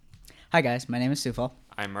Hi guys, my name is Sufal,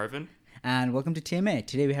 I'm Marvin. and welcome to TMA.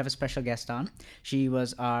 Today we have a special guest on. She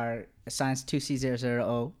was our Science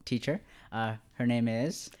 2C000 teacher. Her name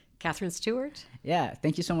is... Catherine Stewart, Yeah,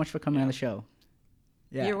 thank you so much for coming on Yeah. the show.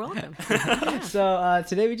 Yeah. you're welcome. Yeah. So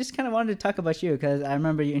today we just kind of wanted to talk about you because I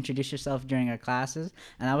remember you introduced yourself during our classes,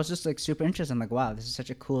 and I was just like super interested. I'm like, wow, this is such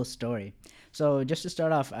a cool story. So just to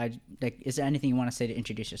start off, is there anything you want to say to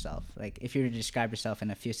introduce yourself? Like, if you were to describe yourself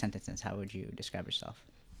in a few sentences, how would you describe yourself?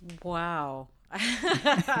 Wow.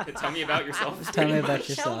 Tell me about yourself. Tell me pretty about much.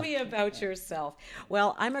 yourself. Tell me about yourself.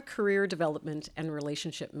 Well, I'm a career development and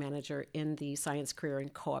relationship manager in the Science Career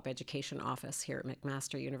and Co-op Education Office here at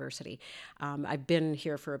McMaster University. I've been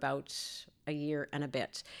here for about a year and a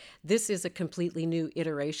bit. This is a completely new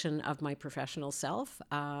iteration of my professional self.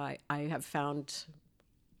 I have found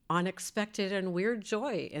unexpected and weird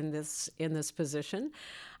joy in this position.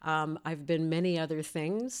 I've been many other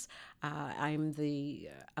things. I'm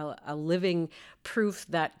a living proof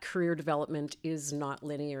that career development is not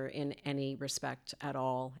linear in any respect at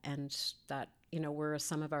all, and that we're a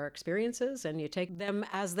sum of our experiences, and you take them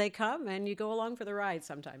as they come, and you go along for the ride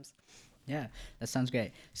sometimes. Yeah, that sounds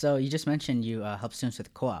great. So you just mentioned you help students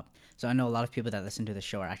with co-op. So I know a lot of people that listen to the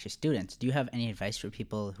show are actually students. Do you have any advice for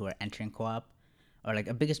people who are entering co-op, or like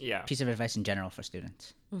a biggest Yeah. piece of advice in general for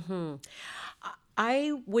students?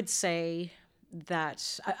 I would say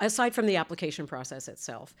that aside from the application process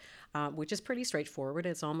itself, which is pretty straightforward,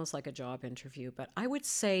 it's almost like a job interview, but I would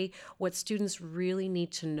say what students really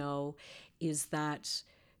need to know is that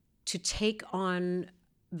to take on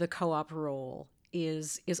the co-op role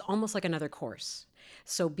is almost like another course.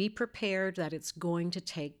 So be prepared that it's going to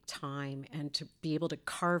take time, and to be able to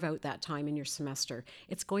carve out that time in your semester.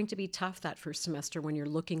 It's going to be tough that first semester when you're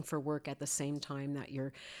looking for work at the same time that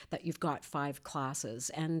you've got 5 classes.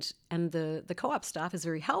 And the co-op staff is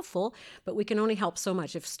very helpful, but we can only help so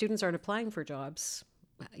much. If students aren't applying for jobs,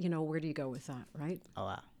 where do you go with that, right? Oh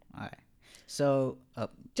wow. All right. So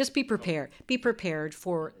Just be prepared. Be prepared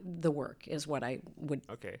for the work is what I would.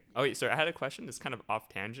 Okay. Oh, wait, sorry. I had a question. This is kind of off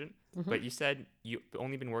tangent, but you said you've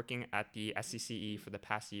only been working at the SCCE for the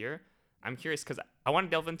past year. I'm curious because I want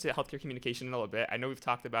to delve into healthcare communication a little bit. I know we've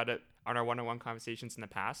talked about it on our one-on-one conversations in the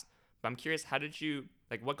past, but I'm curious, how did you,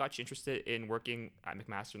 like, what got you interested in working at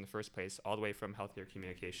McMaster in the first place, all the way from healthcare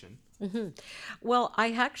communication? Well,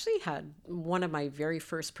 I actually had one of my very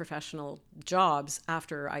first professional jobs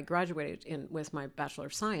after I graduated with my Bachelor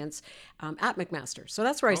of Science at McMaster. So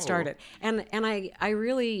that's where I Oh, started. And I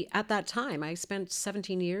really, at that time, I spent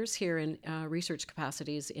 17 years here in research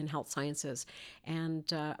capacities in health sciences,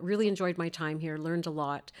 and really enjoyed my time here, learned a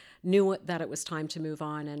lot, knew that it was time to move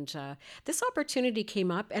on. And this opportunity came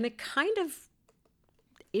up, and it kind of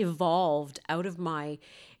evolved out of my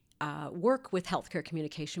work with healthcare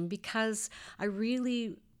communication, because I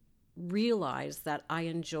really realized that I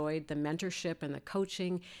enjoyed the mentorship and the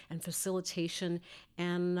coaching and facilitation.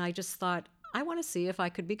 And I just thought, I want to see if I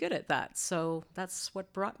could be good at that. So that's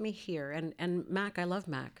what brought me here. And Mac, I love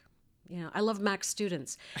Mac. Yeah, I love Mac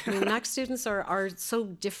students. I mean, Mac students are so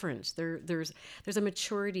different. There's a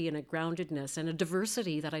maturity and a groundedness and a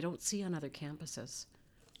diversity that I don't see on other campuses.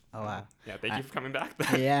 oh wow. yeah. Thank you for coming back.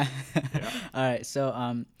 Yeah. Yeah. All right. So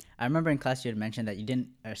I remember in class you had mentioned that you didn't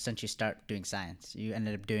essentially start doing science. You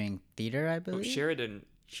ended up doing theater, I Oh, believe. Sheridan.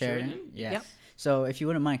 Sheridan? Yeah. Yep. So if you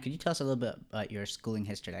wouldn't mind, could you tell us a little bit about your schooling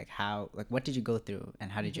history? Like what did you go through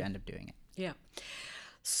and how did you end up doing it? Yeah.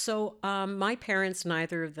 So my parents,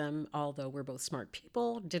 neither of them, although we're both smart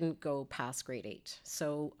people, didn't go past grade 8.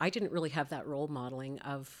 So I didn't really have that role modeling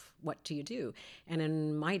of what do you do. And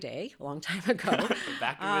in my day, a long time ago,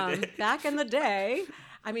 Back in the day. back in the day,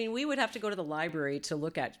 I mean, we would have to go to the library to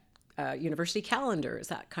look at university calendars,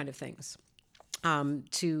 that kind of things,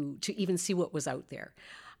 to even see what was out there.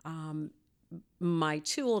 My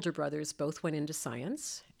 2 older brothers both went into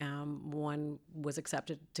science. One was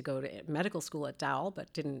accepted to go to medical school at Dowell, but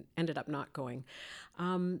ended up not going.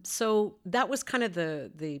 So that was kind of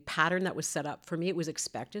the pattern that was set up for me. It was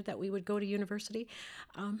expected that we would go to university.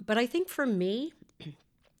 But I think for me,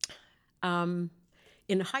 in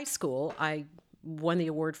high school, I won the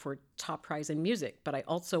award for top prize in music, but I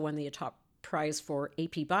also won the top prize for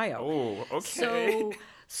AP Bio. Oh, okay.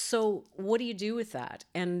 So what do you do with that?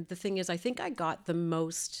 And the thing is, I think I got the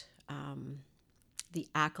most, the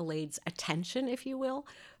accolades, attention, if you will,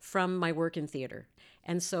 from my work in theater.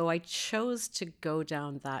 And so I chose to go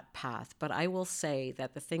down that path. But I will say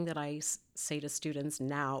that the thing that I say to students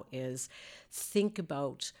now is think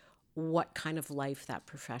about what kind of life that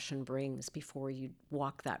profession brings before you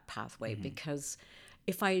walk that pathway. Because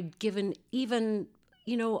if I had given even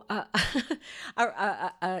you know, a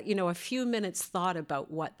few minutes thought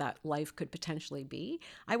about what that life could potentially be,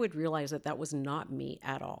 I would realize that that was not me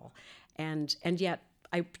at all, and yet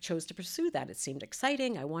I chose to pursue that. It seemed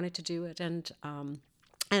exciting. I wanted to do it, and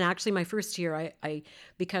actually, my first year, I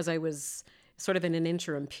because I was sort of in an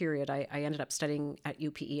interim period, I ended up studying at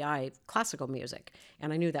UPEI classical music,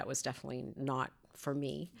 and I knew that was definitely not for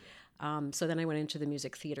me. So then I went into the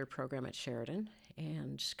music theater program at Sheridan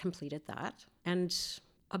and completed that. And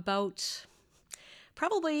about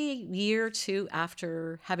probably a year or two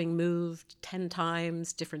after having moved 10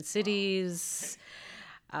 times, different cities,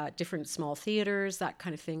 different small theaters, that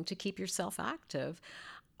kind of thing, to keep yourself active,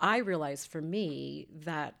 I realized for me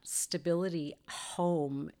that stability,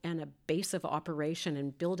 home, and a base of operation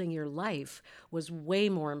and building your life was way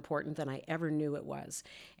more important than I ever knew it was.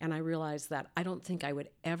 And I realized that I don't think I would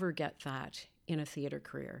ever get that in a theater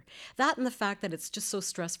career. That and the fact that it's just so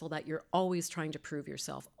stressful that you're always trying to prove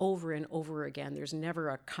yourself over and over again. There's never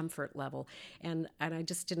a comfort level. And I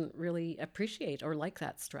just didn't really appreciate or like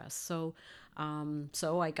that stress. So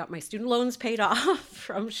I got my student loans paid off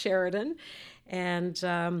from Sheridan,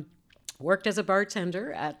 and worked as a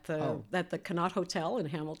bartender at the Connaught Hotel in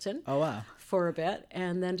Hamilton. Oh, wow. For a bit,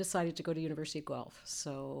 and then decided to go to University of Guelph.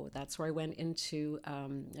 So that's where I went into.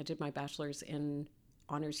 I did my bachelor's in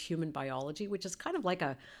honors human biology, which is kind of like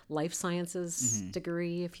a life sciences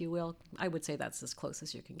degree, if you will. I would say that's as close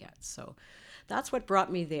as you can get. So that's what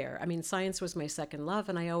brought me there. I mean, science was my second love,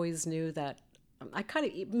 and I always knew that. I kind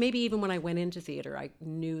of, maybe even when I went into theater, I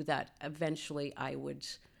knew that eventually I would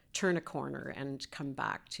turn a corner and come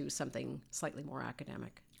back to something slightly more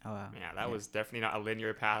academic. Oh, wow. Yeah, that was definitely not a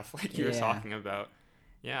linear path like you were Yeah. talking about.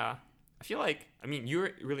 Yeah. I feel like, I mean, you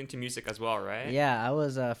were really into music as well, right? Yeah, I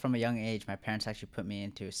was from a young age. My parents actually put me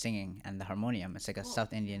into singing and the harmonium. It's like a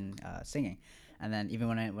South Indian singing. And then even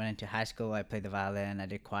when I went into high school, I played the violin. I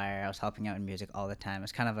did choir. I was helping out in music all the time.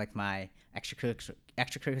 It's kind of like my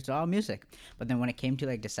extracurriculars, all music. But then when it came to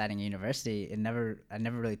like deciding university, I never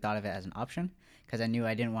really thought of it as an option because I knew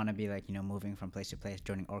I didn't want to be like moving from place to place,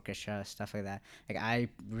 joining orchestra, stuff like that. Like I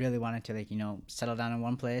really wanted to like settle down in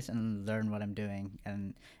one place and learn what I'm doing.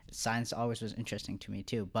 And science always was interesting to me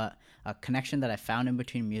too. But a connection that I found in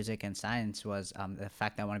between music and science was the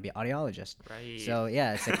fact that I want to be an audiologist. Right. So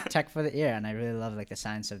yeah, it's like tech for the ear, and I really love like the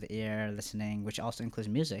science of the ear, listening, which also includes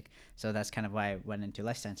music. So that's kind of why I went into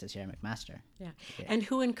life sciences here at McMaster. Yeah. And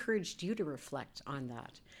who encouraged you to reflect on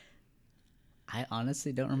that? I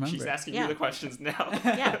honestly don't remember. She's asking Yeah. you the questions now.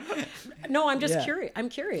 Yeah. No, I'm just Yeah. curious. I'm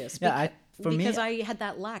curious. Yeah, Because I had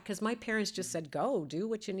that lack, because my parents just said, go, do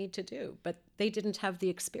what you need to do. But they didn't have the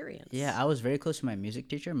experience. Yeah, I was very close to my music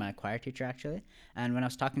teacher, my choir teacher actually. And when I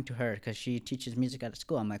was talking to her, because she teaches music at a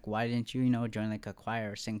school, I'm like, why didn't you, join like a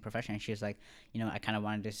choir or sing profession? And she was like, I kind of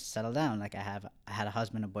wanted to settle down. Like I had a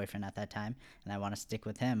husband, a boyfriend at that time, and I want to stick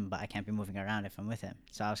with him, but I can't be moving around if I'm with him.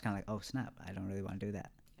 So I was kind of like, oh snap, I don't really want to do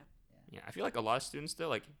that. Yeah, I feel like a lot of students though,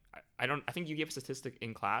 like I think you gave a statistic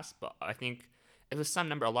in class, but I think it was some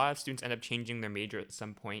number. A lot of students end up changing their major at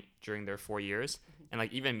some point during their 4 years. And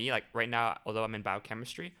like even me, like right now, although I'm in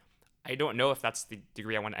biochemistry, I don't know if that's the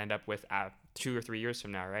degree I want to end up with 2 or 3 years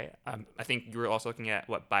from now, right? I think you were also looking at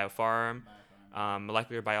biopharm,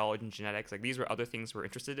 molecular biology and genetics. Like these were other things we're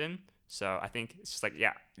interested in. So I think it's just like,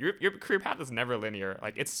 yeah, your career path is never linear.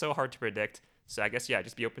 Like it's so hard to predict. So I guess, yeah,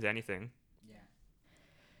 just be open to anything.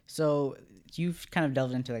 So you've kind of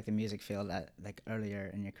delved into like the music field like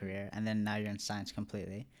earlier in your career, and then now you're in science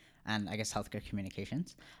completely, and I guess healthcare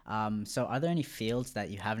communications. So are there any fields that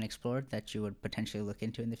you haven't explored that you would potentially look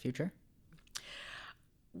into in the future?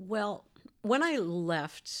 Well, when I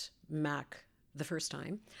left Mac the first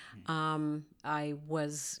time, I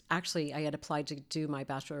had applied to do my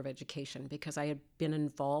Bachelor of Education because I had been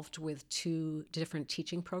involved with 2 different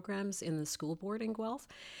teaching programs in the school board in Guelph,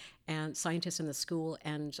 and scientists in the school,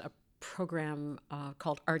 and a program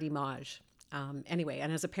called Artimage. Anyway,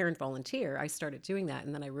 and as a parent volunteer, I started doing that,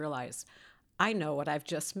 and then I realized I know what I've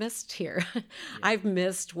just missed here. I've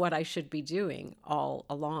missed what I should be doing all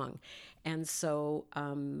along. And so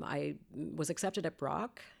I was accepted at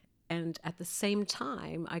Brock. And at the same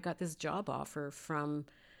time, I got this job offer from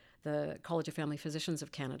the College of Family Physicians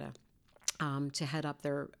of Canada to head up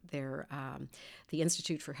the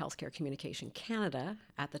Institute for Healthcare Communication Canada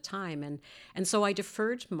at the time. And so I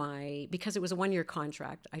deferred because it was a 1-year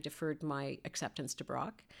contract, I deferred my acceptance to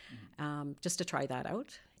Brock just to try that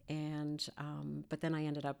out. But then I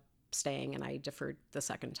ended up staying, and I deferred the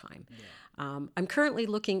second time. I'm currently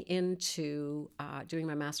looking into doing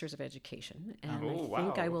my Master's of Education, and I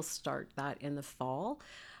think I will start that in the fall.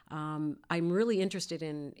 I'm really interested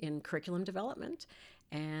in curriculum development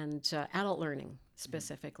and adult learning.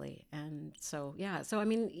 specifically. And so, yeah, so I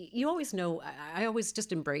mean, you always know, I always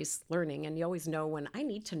just embrace learning, and you always know when I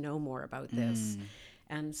need to know more about this.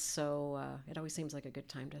 And so it always seems like a good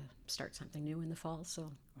time to start something new in the fall.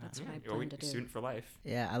 So that's what I plan to do. Student for life.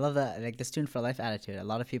 Yeah, I love that, like the student for life attitude. A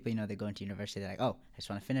lot of people, they go into university, they're like, oh, I just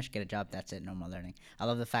want to finish, get a job, that's it, no more learning. I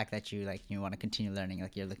love the fact that you want to continue learning,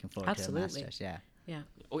 like you're looking forward Absolutely. to a master's. Yeah. Yeah.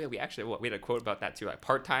 Oh yeah, we had a quote about that too. Like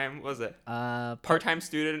part-time, was it? Part Part-time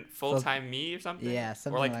student, full-time me or something? Yeah,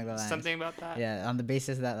 something or like along the lines. something about that. Yeah, on the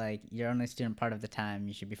basis that like you're only a student part of the time,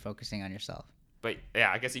 you should be focusing on yourself. But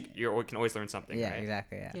yeah, I guess you can always learn something. Yeah, right?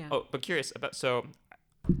 exactly. Yeah. Yeah. Oh, but curious about, so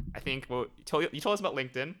I think, well, you told us about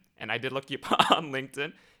LinkedIn, and I did look you up on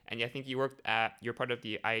LinkedIn, and I think you're part of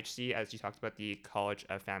the IHC, as you talked about, the College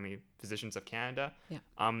of Family Physicians of Canada. Yeah.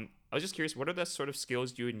 I was just curious, what are the sort of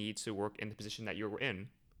skills you would need to work in the position that you were in,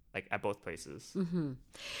 like at both places?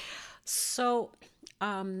 So,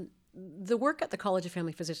 the work at the College of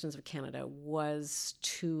Family Physicians of Canada was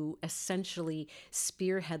to essentially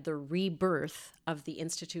spearhead the rebirth of the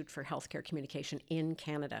Institute for Healthcare Communication in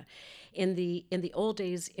Canada. In the old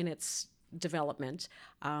days, in its development,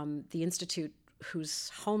 the institute, whose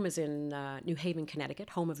home is in New Haven, Connecticut,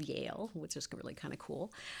 home of Yale, which is really kind of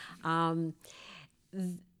cool.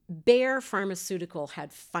 Bayer Pharmaceutical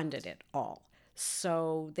had funded it all,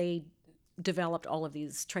 so they developed all of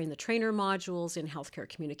these train the trainer modules in healthcare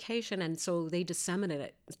communication, and so they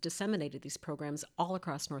disseminated these programs all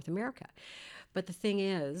across North America. But the thing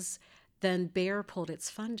is, then Bayer pulled its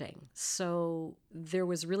funding, so there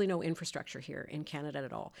was really no infrastructure here in Canada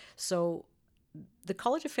at all. So the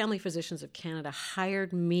College of Family Physicians of Canada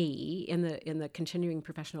hired me in the continuing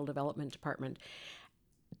professional development department,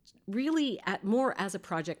 really more as a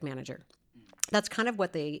project manager. That's kind of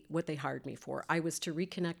what they hired me for. I was to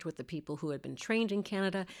reconnect with the people who had been trained in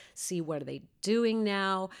Canada, see what are they doing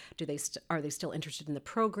now, are they still interested in the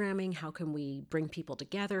programming, how can we bring people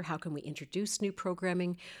together, how can we introduce new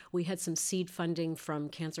programming. We had some seed funding from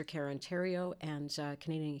Cancer Care Ontario and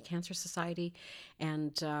Canadian Cancer Society,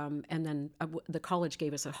 and then the college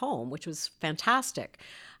gave us a home, which was fantastic.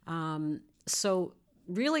 So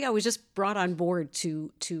really, I was just brought on board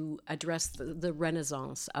to address the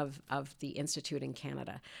renaissance of the Institute in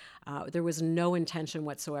Canada. There was no intention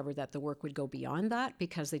whatsoever that the work would go beyond that,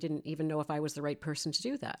 because they didn't even know if I was the right person to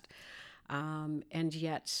do that. And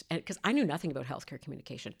yet, because I knew nothing about healthcare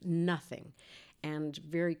communication, nothing, and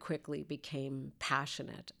very quickly became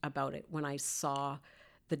passionate about it when I saw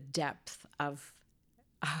the depth of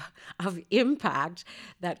impact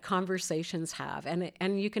that conversations have,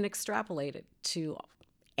 and you can extrapolate it to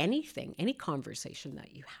anything, any conversation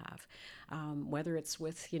that you have, whether it's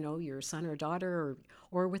with your son or daughter,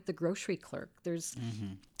 or with the grocery clerk. There's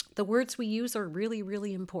the words we use are really,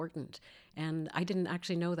 really important, and I didn't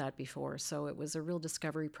actually know that before. So it was a real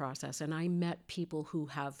discovery process, and I met people who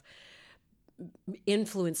have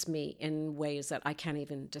influenced me in ways that I can't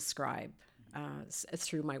even describe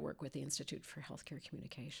through my work with the Institute for Healthcare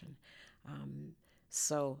Communication.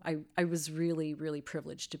 So I was really, really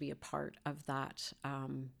privileged to be a part of that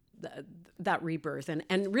that rebirth,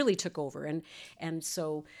 and really took over. And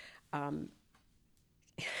so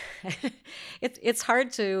it's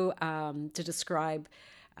hard to describe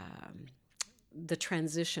the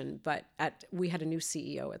transition, but we had a new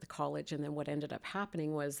CEO at the college, and then what ended up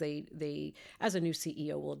happening was they as a new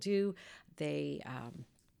CEO will do, they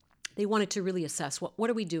wanted to really assess what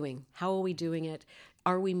are we doing, how are we doing it,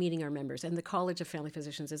 are we meeting our members? And the College of Family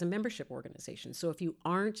Physicians is a membership organization, so if you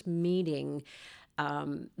aren't meeting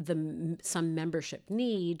some membership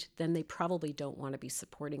need, then they probably don't want to be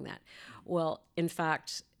supporting that. Well, in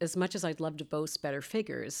fact, as much as I'd love to boast better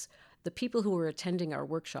figures, the people who were attending our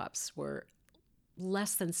workshops were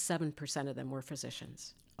less than 7% of them were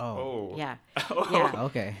physicians. Oh. Yeah. Oh. Yeah.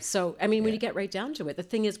 Okay. So, I mean, when you get right down to it, the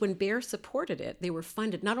thing is, when Bayer supported it, they were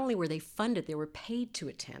funded. Not only were they funded, they were paid to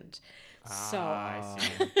attend. So, I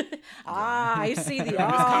see. I see the This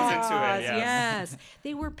comes into it, odds. yes. Yes.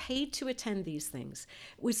 They were paid to attend these things.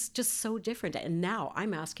 It was just so different. And now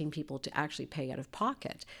I'm asking people to actually pay out of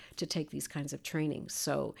pocket to take these kinds of trainings.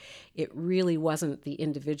 So it really wasn't the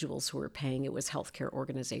individuals who were paying, it was healthcare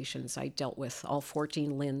organizations. I dealt with all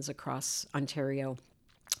 14 LHINs across Ontario,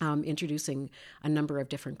 introducing a number of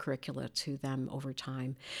different curricula to them over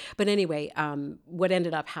time. But anyway, what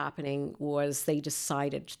ended up happening was they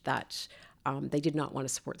decided that they did not want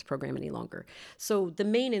to support the program any longer. So the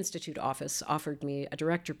main institute office offered me a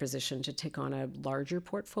director position to take on a larger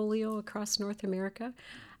portfolio across North America.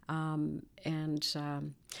 I mean,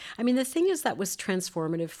 the thing is that was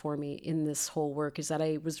transformative for me in this whole work is that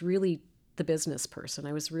I was really the business person.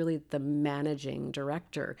 I was really the managing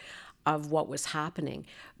director. of what was happening,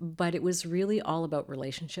 but it was really all about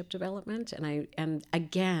relationship development. And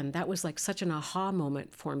again, that was like such an aha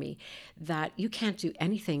moment for me, that you can't do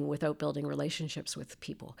anything without building relationships with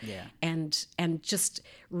people. Yeah. And just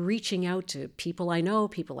reaching out to people I know,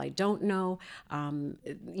 people I don't know.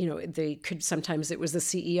 They could, sometimes it was the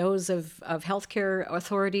CEOs of healthcare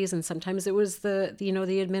authorities, and sometimes it was the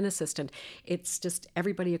admin assistant. It's just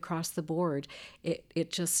everybody across the board. It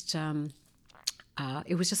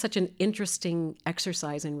was just such an interesting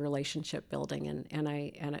exercise in relationship building,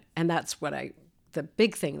 and that's what the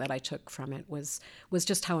big thing that I took from it was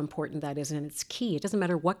just how important that is, and it's key. It doesn't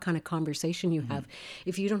matter what kind of conversation you have,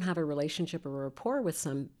 if you don't have a relationship or a rapport with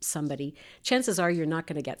somebody, chances are you're not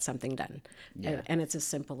going to get something done. Yeah. And it's as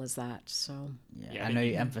simple as that. So Yeah, I know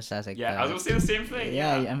you emphasize like I was gonna say the same thing.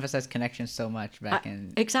 Yeah, you emphasize connection so much back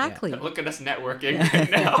in. exactly. Look at us networking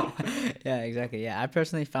right now. Yeah, exactly. Yeah, I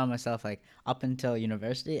personally found myself like up until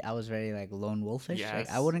university, I was very like lone wolfish. Like I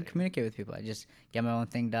Yes, wouldn't same. communicate with people. I just get my own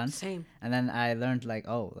thing done. Same. And then I learned like,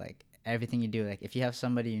 oh, like everything you do, like if you have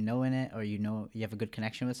somebody you know in it, or you have a good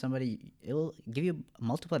connection with somebody, it will give you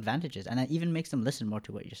multiple advantages, and it even makes them listen more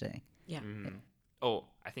to what you're saying. Yeah. Oh,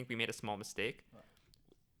 I think we made a small mistake.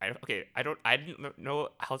 I didn't know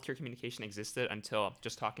healthcare communication existed until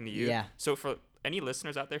just talking to you. Yeah. So for any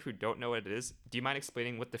listeners out there who don't know what it is, do you mind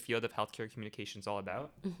explaining what the field of healthcare communication is all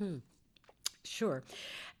about? Sure.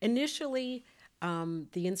 Initially, the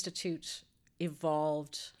Institute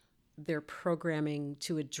evolved their programming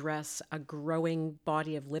to address a growing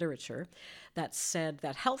body of literature that said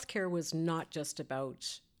that healthcare was not just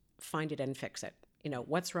about find it and fix it.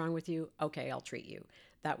 What's wrong with you? Okay, I'll treat you.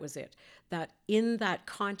 That was it. That in that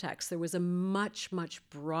context, there was a much, much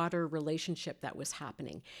broader relationship that was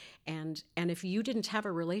happening. And if you didn't have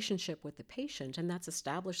a relationship with the patient, and that's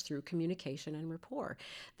established through communication and rapport,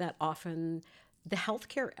 that often the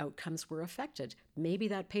healthcare outcomes were affected. Maybe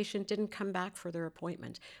that patient didn't come back for their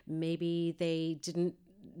appointment. Maybe they didn't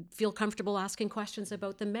feel comfortable asking questions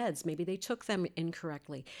about the meds. Maybe they took them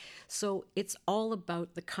incorrectly. So it's all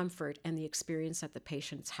about the comfort and the experience that the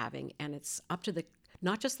patient's having. And it's up to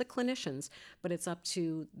not just the clinicians, but it's up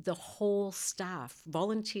to the whole staff,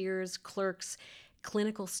 volunteers, clerks,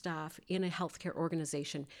 clinical staff in a healthcare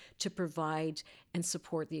organization to provide and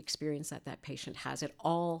support the experience that patient has. It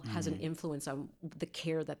all has an influence on the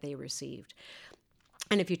care that they received.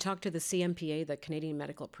 And if you talk to the CMPA, the Canadian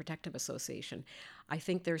Medical Protective Association, I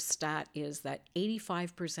think their stat is that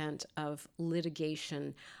 85% of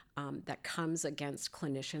litigation that comes against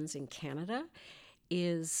clinicians in Canada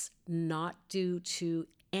is not due to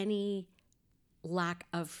any lack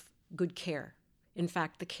of good care. In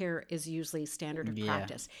fact, the care is usually standard of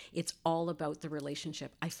practice. It's all about the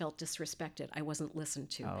relationship. I felt disrespected. I wasn't listened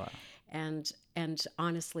to. Oh, wow. And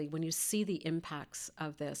honestly, when you see the impacts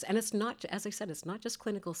of this, and it's not, as I said, it's not just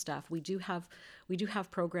clinical staff. We do have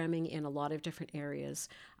programming in a lot of different areas.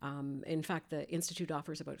 In fact, the Institute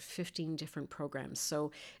offers about 15 different programs.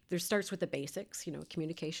 So there starts with the basics,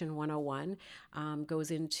 Communication 101,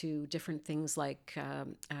 goes into different things like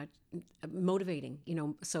motivating,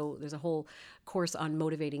 so there's a whole course on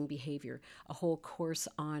motivating behavior, a whole course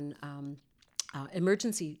on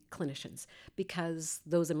emergency clinicians, because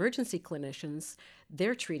those emergency clinicians,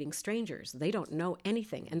 they're treating strangers. They don't know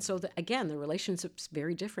anything. And so, again, the relationship's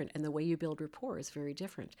very different, and the way you build rapport is very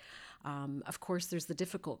different. Of course, there's the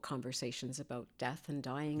difficult conversations about death and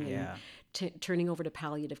dying and turning over to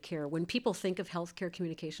palliative care. When people think of healthcare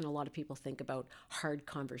communication, a lot of people think about hard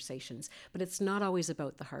conversations, but it's not always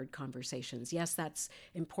about the hard conversations. Yes, that's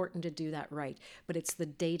important to do that right, but it's the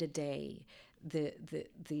day-to-day,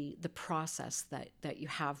 the process that you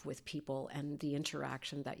have with people, and the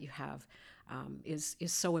interaction that you have is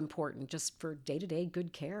so important just for day-to-day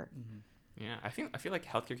good care. Yeah, I feel like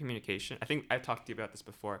healthcare communication, I think I've talked to you about this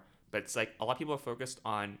before, but it's like a lot of people are focused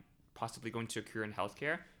on possibly going to a career in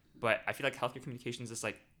healthcare, but I feel like healthcare communication is this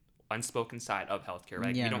like unspoken side of healthcare,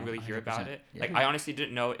 right? Yeah, We don't no, really hear about 100%. it. Yeah. Like I honestly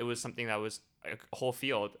didn't know it was something that was a whole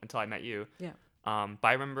field until I met you. Yeah. But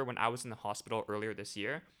I remember when I was in the hospital earlier this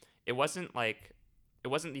year, it wasn't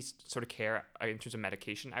these sort of care in terms of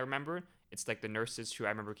medication. I remember it's like the nurses who I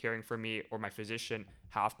remember caring for me, or my physician,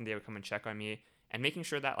 how often they would come and check on me, and making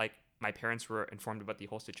sure that like my parents were informed about the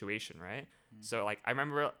whole situation, right? So like I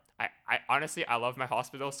remember, I honestly, I love my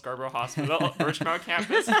hospital, Scarborough Hospital, Birchmount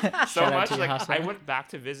campus so Shout out much. to your Like I hospital. went back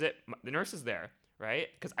to visit the nurses there, right?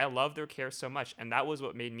 Because I love their care so much, and that was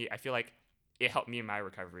what made me. I feel like it helped me in my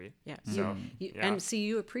recovery. Yeah. So yeah. And see,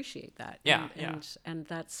 you appreciate that. Yeah, And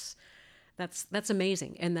that's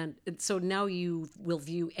amazing. And then, so now you will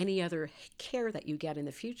view any other care that you get in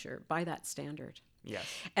the future by that standard. Yes.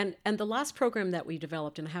 And the last program that we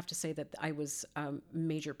developed, and I have to say that I was a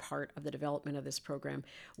major part of the development of this program,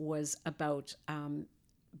 was about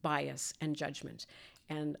bias and judgment.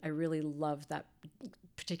 And I really love that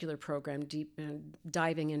particular program,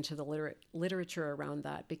 diving into the literature around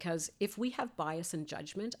that, because if we have bias and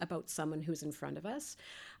judgment about someone who's in front of us,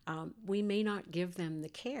 we may not give them the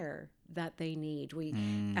care that they need.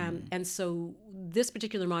 And so this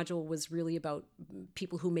particular module was really about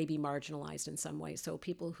people who may be marginalized in some way. So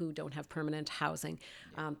people who don't have permanent housing,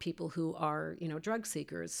 people who are, drug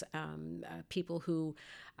seekers, people who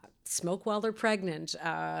smoke while they're pregnant,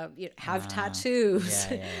 have tattoos,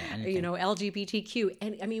 anything. LGBTQ.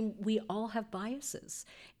 And I mean, we all have biases,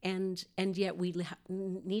 and yet we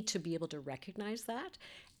need to be able to recognize that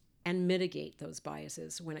and mitigate those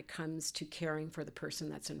biases when it comes to caring for the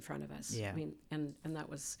person that's in front of us. Yeah. I mean, and that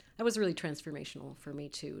was really transformational for me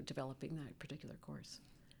too, developing that particular course.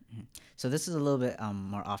 So this is a little bit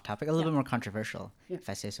more off topic, a little bit more controversial, if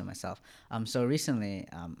I say so myself. So recently,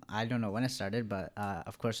 I don't know when it started, but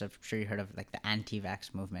of course, I'm sure you heard of like the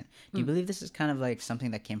anti-vax movement. Do you believe this is kind of like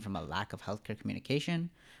something that came from a lack of healthcare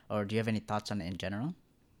communication, or do you have any thoughts on it in general?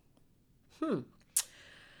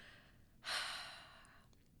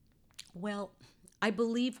 Well, I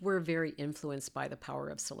believe we're very influenced by the power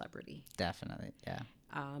of celebrity. Definitely, yeah.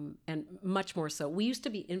 And much more so. We used to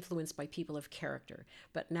be influenced by people of character,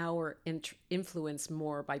 but now we're influenced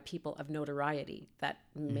more by people of notoriety that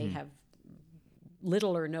may have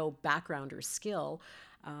little or no background or skill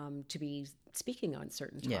to be speaking on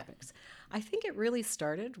certain topics. I think it really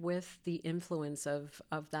started with the influence of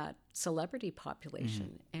that celebrity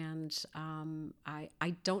population. And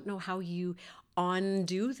I don't know how you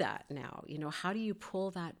undo that now. How do you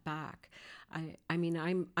pull that back? I mean,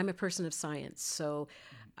 I'm a person of science, so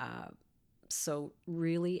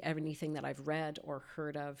really anything that I've read or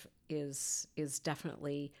heard of is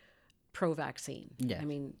definitely pro-vaccine. Yeah. I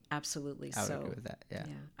mean, absolutely. I would agree with that.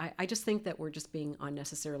 Yeah. I just think that we're just being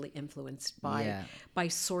unnecessarily influenced by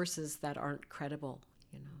sources that aren't credible.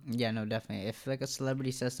 Yeah, no, definitely. If like a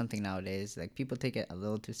celebrity says something nowadays, like people take it a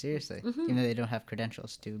little too seriously, even though they don't have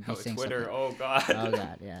credentials to be saying Twitter, something. oh god. Oh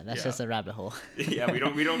god, yeah, that's just a rabbit hole. Yeah,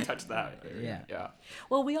 we don't touch that. Yeah.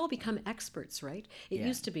 Well, we all become experts, right? It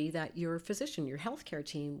used to be that your physician, your healthcare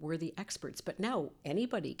team were the experts, but now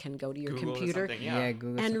anybody can go to your Google computer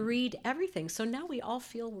Google and read everything. So now we all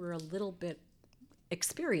feel we're a little bit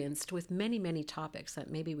experienced with many, many topics that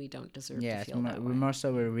maybe we don't deserve to feel that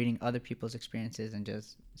way. We're reading other people's experiences and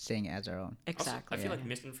just saying it as our own. Exactly. Also, I feel like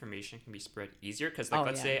misinformation can be spread easier because, like,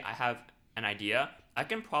 let's say I have an idea, I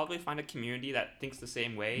can probably find a community that thinks the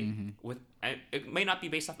same way. It may not be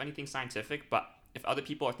based off anything scientific, but if other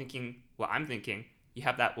people are thinking what I'm thinking, you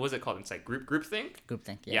have that, what is it called? It's like groupthink?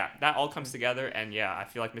 Groupthink, Yeah, that all comes together, and I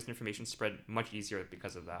feel like misinformation spread much easier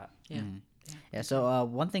because of that. Yeah, so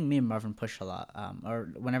one thing me and Marvin push a lot, or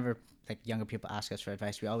whenever like younger people ask us for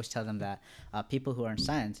advice, we always tell them that people who are in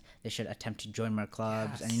science, they should attempt to join more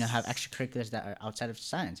clubs and have extracurriculars that are outside of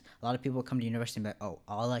science. A lot of people come to university and be like, oh,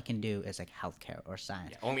 all I can do is like healthcare or science.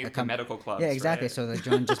 Yeah, only like, medical clubs. Yeah, exactly. Right? So they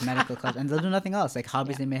join just medical clubs and they'll do nothing else. Like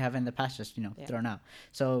hobbies they may have in the past, just thrown out.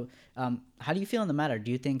 So how do you feel on the matter?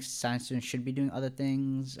 Do you think science students should be doing other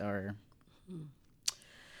things or?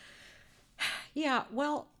 Yeah,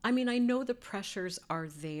 well, I mean, I know the pressures are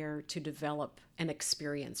there to develop an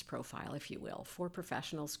experience profile, if you will, for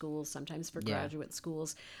professional schools, sometimes for graduate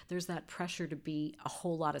schools. There's that pressure to be a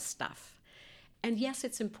whole lot of stuff. And yes,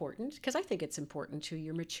 it's important, because I think it's important to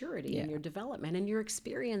your maturity and your development and your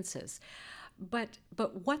experiences. But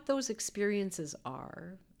what those experiences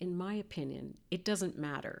are, in my opinion, it doesn't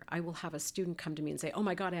matter. I will have a student come to me and say, oh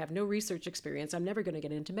my God, I have no research experience. I'm never going to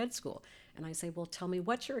get into med school. And I say, well, tell me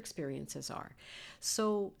what your experiences are.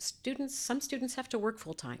 So some students have to work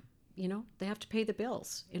full time. They have to pay the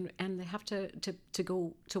bills and they have to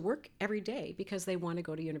go to work every day because they want to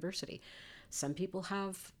go to university. Some people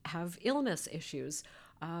have illness issues,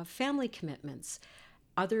 family commitments.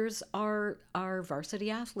 Others are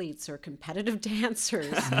varsity athletes or competitive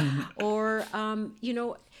dancers, or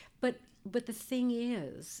But the thing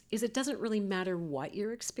is it doesn't really matter what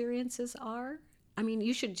your experiences are. I mean,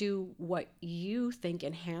 you should do what you think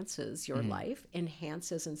enhances your life,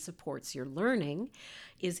 enhances and supports your learning,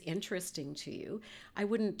 is interesting to you. I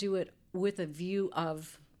wouldn't do it with a view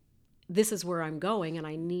of, this is where I'm going and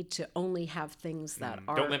I need to only have things that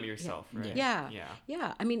are... Don't limit yourself, right?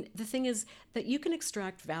 Yeah. I mean, the thing is that you can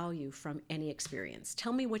extract value from any experience.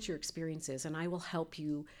 Tell me what your experience is and I will help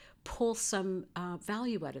you pull some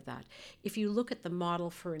value out of that. If you look at the model,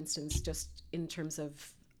 for instance, just in terms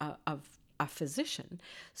of a physician.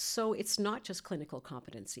 So it's not just clinical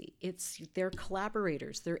competency. It's they're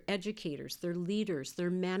collaborators, they're educators, they're leaders, they're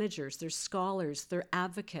managers, they're scholars, they're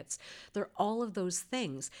advocates. They're all of those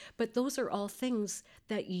things. But those are all things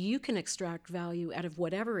that you can extract value out of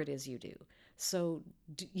whatever it is you do. So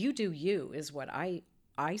you do you is what I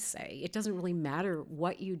say. It doesn't really matter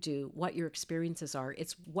what you do, what your experiences are.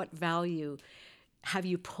 It's what value have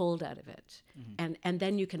you pulled out of it? And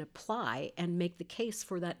then you can apply and make the case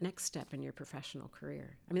for that next step in your professional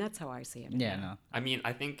career. I mean, that's how I see it. Yeah, no. I mean,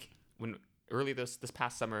 I think when early this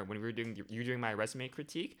past summer when we were doing you doing my resume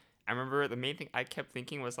critique, I remember the main thing I kept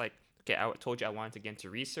thinking was like, okay, I told you I wanted to get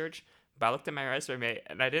into research, but I looked at my resume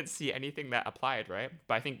and I didn't see anything that applied, right?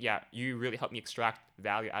 But I think, yeah, you really helped me extract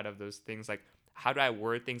value out of those things. Like, how do I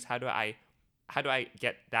word things? How do I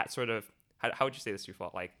get that sort of, how would you say this,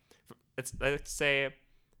 Yufal? Like, let's say,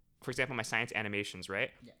 for example, my science animations,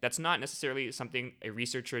 right? Yeah. That's not necessarily something a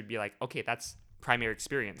researcher would be like, okay, that's primary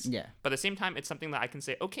experience. Yeah. But at the same time, it's something that I can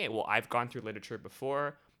say, okay, well, I've gone through literature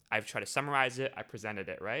before. I've tried to summarize it. I presented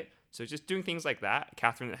it, right? So just doing things like that,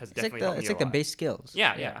 Catherine has definitely helped me It's a like the lot. base skills.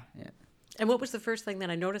 Yeah. And what was the first thing that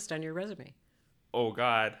I noticed on your resume? Oh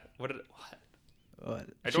God, what?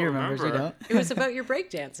 I She don't remembers, you remember. don't? It was about your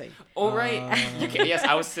breakdancing. Oh right. Yes,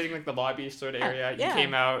 I was sitting like the lobby sort of area. Yeah. You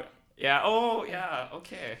came out. Yeah. Oh yeah.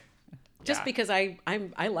 Okay. Just Yeah. because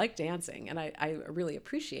I like dancing and I really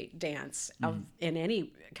appreciate dance in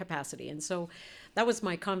any capacity. And so that was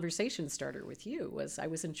my conversation starter with you, was I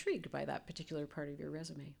was intrigued by that particular part of your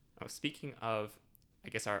resume. Oh, speaking of, I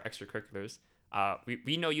guess, our extracurriculars,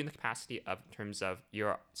 we know you in the capacity of in terms of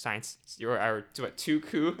your science, you're our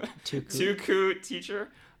Tuku teacher.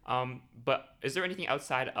 But is there anything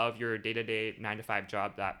outside of your day-to-day 9 to 5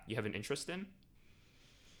 job that you have an interest in?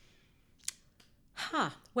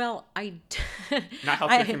 Well, I Not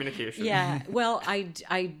healthcare communication. Yeah, well,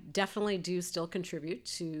 I definitely do still contribute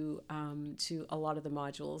to a lot of the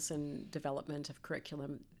modules and development of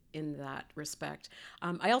curriculum in that respect.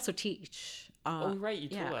 I also teach. Oh, right, you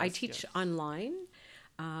told us. I teach yes. online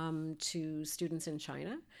to students in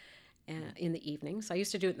China. In the evenings. I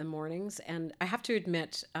used to do it in the mornings, and I have to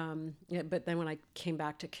admit, but then when I came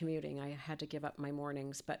back to commuting, I had to give up my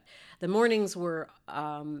mornings. But the mornings were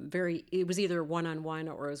it was either one-on-one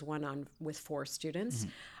or it was one-on with 4 students,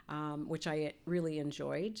 which I really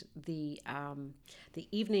enjoyed. The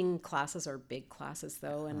evening classes are big classes,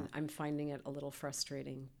 though, and I'm finding it a little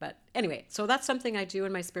frustrating. But anyway, so that's something I do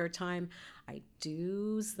in my spare time. I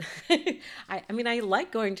do. I mean, I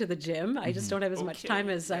like going to the gym. I just don't have as much time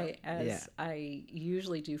as I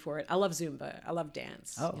usually do for it. I love Zumba. I love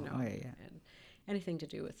dance. And anything to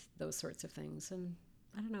do with those sorts of things. And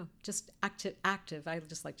I don't know, just active. I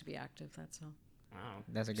just like to be active. That's all. Wow,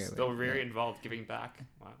 That's a great way. Still very involved, giving back.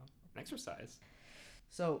 Wow, an exercise.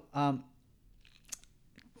 So,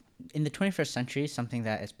 in the 21st century, something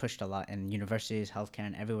that is pushed a lot in universities, healthcare,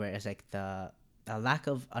 and everywhere is like the lack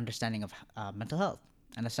of understanding of mental health,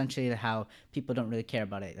 and essentially how people don't really care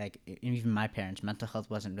about it. Like even my parents, mental health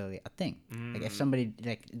wasn't really a thing. Like if somebody,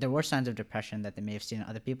 like there were signs of depression that they may have seen in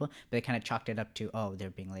other people, but they kind of chalked it up to, oh, they're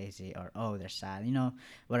being lazy, or oh, they're sad,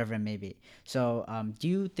 whatever it may be. So do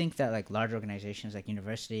you think that like large organizations like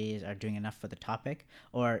universities are doing enough for the topic,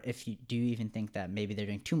 or do you even think that maybe they're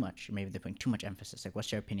doing too much, or maybe they're putting too much emphasis? Like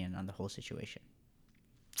what's your opinion on the whole situation?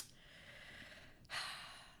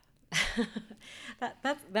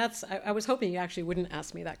 That's I was hoping you actually wouldn't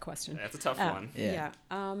ask me that question. That's a tough one. Yeah.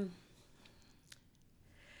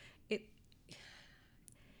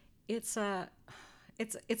 It's a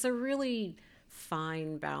really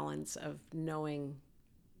fine balance of knowing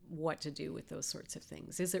what to do with those sorts of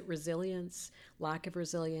things. Is it resilience, lack of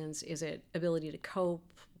resilience? Is it ability to cope,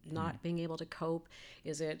 not being able to cope?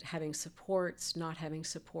 Is it having supports, not having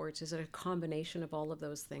supports? Is it a combination of all of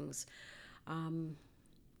those things?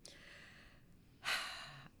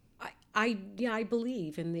 I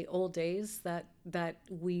believe in the old days that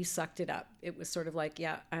we sucked it up. It was sort of like,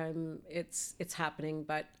 it's happening,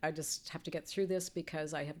 but I just have to get through this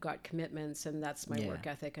because I have got commitments and that's my work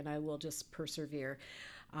ethic, and I will just persevere.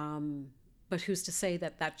 But who's to say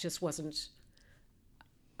that just wasn't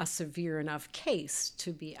a severe enough case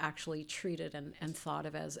to be actually treated and thought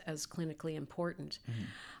of as clinically important?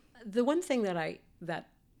 The one thing that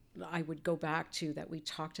I would go back to that we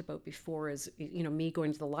talked about before is, me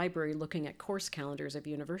going to the library, looking at course calendars of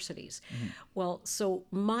universities. Well, so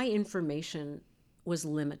my information was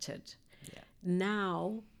limited. Yeah.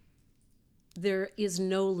 Now there is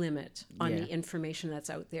no limit on the information that's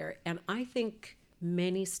out there. And I think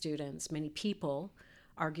many students, many people,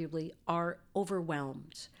 arguably, are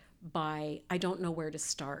overwhelmed by I don't know where to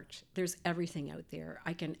start. There's everything out there.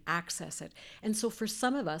 I can access it. And so for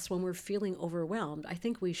some of us, when we're feeling overwhelmed, I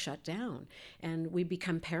think we shut down and we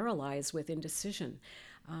become paralyzed with indecision.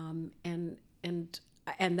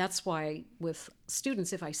 And that's why with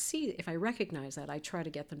students, if I recognize that, I try to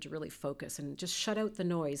get them to really focus and just shut out the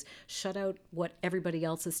noise, shut out what everybody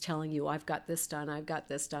else is telling you. I've got this done,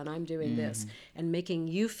 I'm doing this, and making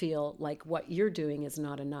you feel like what you're doing is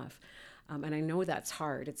not enough. And I know that's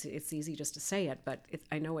hard. It's easy just to say it, but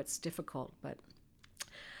I know it's difficult. But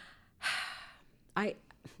I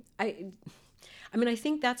mean, I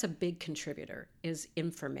think that's a big contributor is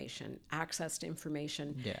information, access to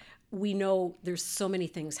information. Yeah. We know there's so many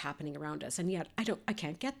things happening around us, and yet I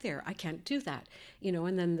can't get there. I can't do that,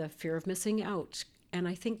 and then the fear of missing out. And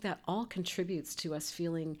I think that all contributes to us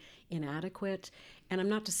feeling inadequate. And I'm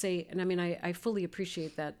not to say, and I mean, I fully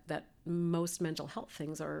appreciate that most mental health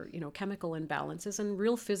things are, chemical imbalances and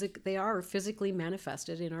they are physically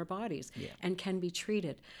manifested in our bodies and can be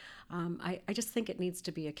treated. I just think it needs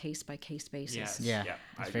to be a case-by-case basis. Yes. Yeah,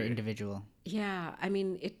 I it's very agree. individual. Yeah, I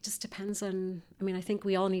mean, it just depends on, I think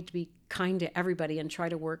we all need to be kind to everybody and try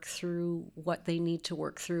to work through what they need to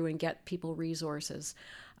work through and get people resources.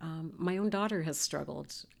 My own daughter has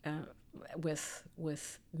struggled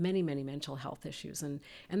with many mental health issues, and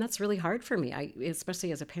that's really hard for me.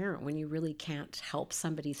 Especially as a parent, when you really can't help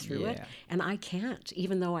somebody through it, and I can't,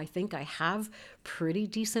 even though I think I have pretty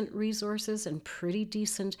decent resources and pretty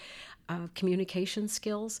decent communication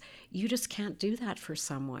skills. You just can't do that for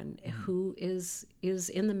someone who is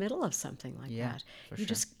in the middle of something like that.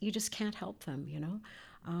 You just can't help them.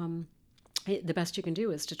 The best you can do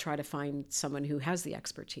is to try to find someone who has the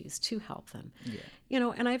expertise to help them.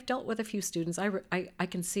 And I've dealt with a few students. I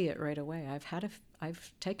can see it right away.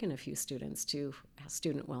 I've taken a few students to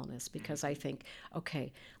student wellness because I think,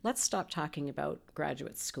 okay, let's stop talking about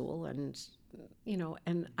graduate school and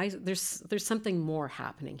there's something more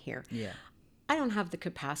happening here. I don't have the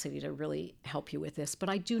capacity to really help you with this, but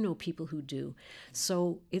I do know people who do.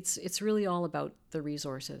 So it's really all about the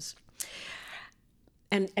resources.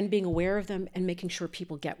 And being aware of them and making sure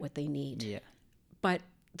people get what they need. But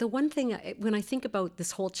the one thing, when I think about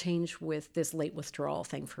this whole change with this late withdrawal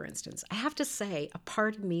thing, for instance, I have to say, a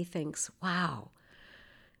part of me thinks, wow.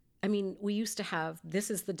 I mean, we used to have,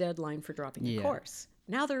 this is the deadline for dropping the course.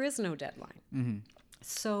 Now there is no deadline.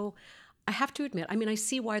 So I have to admit, I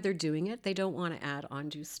see why they're doing it. They don't want to add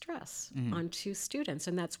undue stress onto students.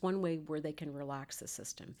 And that's one way where they can relax the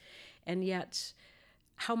system. And yet,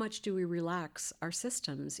 how much do we relax our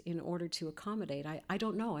systems in order to accommodate? I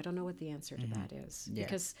don't know. I don't know what the answer to that is.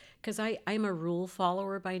 Because I'm a rule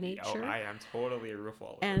follower by nature. Oh, I am totally a rule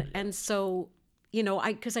follower. And so,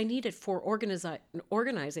 because I need it for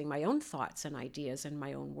organizing my own thoughts and ideas and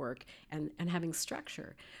my own work and having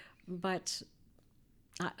structure. But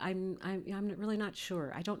I'm really not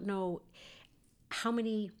sure. I don't know how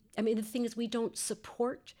many. The thing is, we don't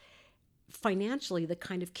support financially the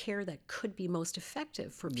kind of care that could be most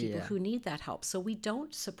effective for people who need that help. So we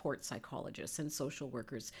don't support psychologists and social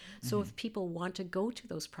workers. So if people want to go to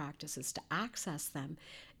those practices to access them,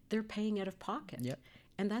 they're paying out of pocket.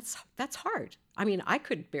 And that's hard. I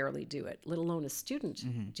could barely do it, let alone a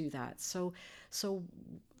student do that. So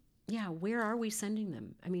yeah, where are we sending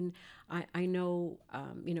them? I know,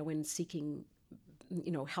 when seeking,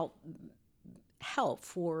 help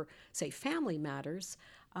for, say, family matters,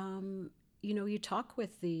 you talk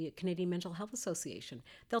with the Canadian Mental Health Association.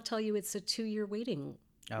 They'll tell you it's a 2-year waiting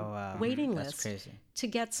That's list crazy. to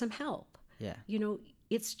get some help.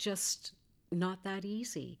 It's just not that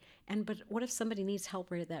easy. But what if somebody needs help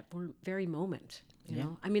right at that very moment? You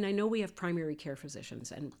know, I know we have primary care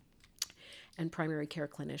physicians and primary care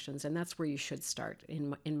clinicians, and that's where you should start,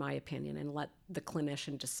 in my opinion, and let the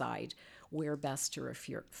clinician decide where best to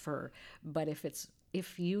refer. But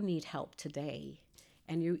if you need help today,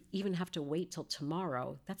 and you even have to wait till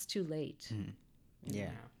tomorrow, that's too late.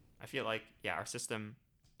 I feel like, our system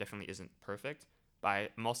definitely isn't perfect, but I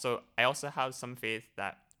also have some faith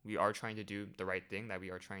that we are trying to do the right thing, that we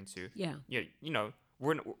are trying to,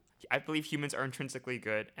 I believe humans are intrinsically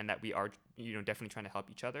good and that we are, definitely trying to help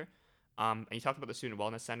each other. And you talked about the Student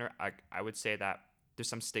Wellness Center. I would say that there's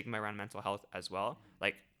some stigma around mental health as well.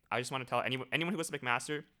 Like, I just want to tell anyone who goes to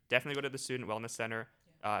McMaster, definitely go to the Student Wellness Center,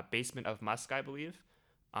 basement of Musk, I believe.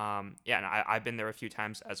 And I've been there a few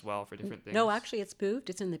times as well for different things. No, actually, it's moved.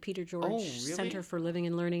 It's in the Peter George really? Center for Living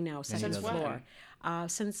and Learning now, second Since floor.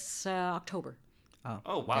 Since October.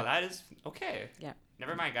 Oh wow, that is okay. Yeah.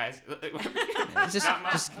 Never mind, guys. Just Not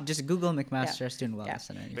much. just Google McMaster Yeah. Student Yeah. Wellness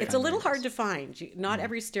Center. and you It's find a little videos. hard to find. Not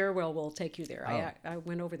every stairwell will take you there. Oh. I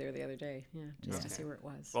went over there the other day, just to Okay. see where it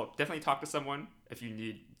was. Well, definitely talk to someone if you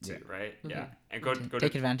need to, right? Yeah, and go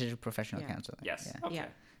Take to advantage of professional Yeah. counseling. yes. Yeah. Okay.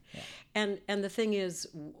 Yeah. And the thing is,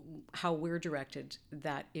 how we're directed,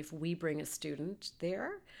 that if we bring a student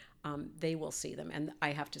there, they will see them, and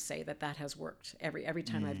I have to say that has worked every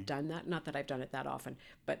time I've done that. Not that I've done it that often,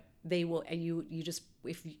 but they will. And you just,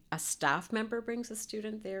 if a staff member brings a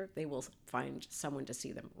student there, they will find someone to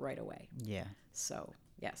see them right away. Yeah. So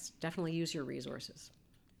yes, definitely use your resources.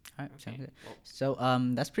 All right, sounds good. Well- So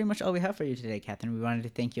that's pretty much all we have for you today, Catherine. We wanted to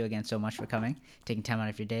thank you again so much for coming, taking time out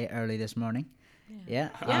of your day early this morning. Yeah.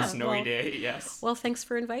 On Yeah, a snowy well- day, yes. Well, thanks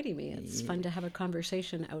for inviting me. It's fun to have a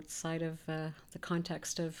conversation outside of the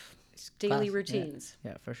context of daily class, yeah. routines.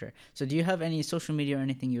 Yeah, for sure. So do you have any social media or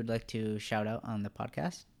anything you'd like to shout out on the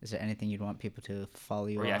podcast? Is there anything you'd want people to follow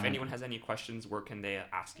you Or yeah, if on? anyone has any questions, where can they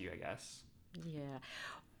ask you? I guess. Yeah.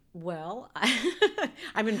 Well,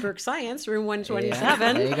 I'm in Burke Science, room Yeah,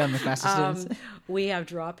 127. there you go, McMaster students. We have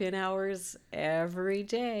drop-in hours every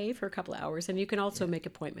day for a couple of hours, and you can also make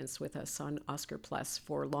appointments with us on Oscar Plus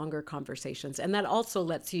for longer conversations, and that also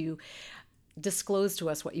lets you disclose to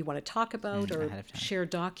us what you want to talk about or ahead of time. share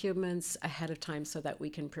documents ahead of time so that we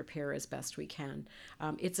can prepare as best we can.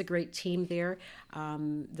 It's a great team there.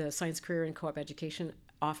 The Science Career and Co-op Education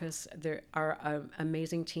Office, there are an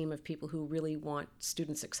amazing team of people who really want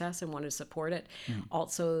student success and want to support it.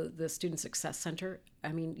 Also, the Student Success Center.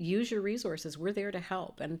 I mean, use your resources. We're there to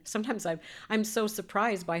help. And sometimes I'm so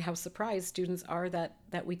surprised by how surprised students are that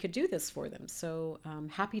we could do this for them. So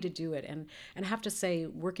happy to do it. And I have to say,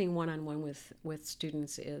 working one-on-one with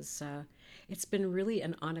students is it's been really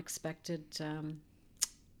an unexpected.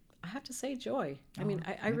 I have to say, joy. I mean,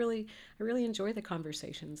 I really enjoy the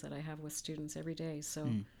conversations that I have with students every day. So,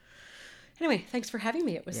 anyway, thanks for having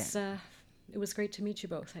me. It was great to meet you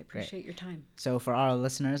both. I appreciate your time. So for our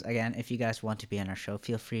listeners, again, if you guys want to be on our show,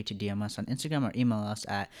 feel free to DM us on Instagram or email us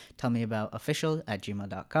at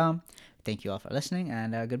tellmeaboutofficial@gmail.com. Thank you all for listening,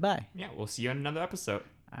 and goodbye. Yeah, we'll see you in another episode.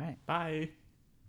 All right. Bye.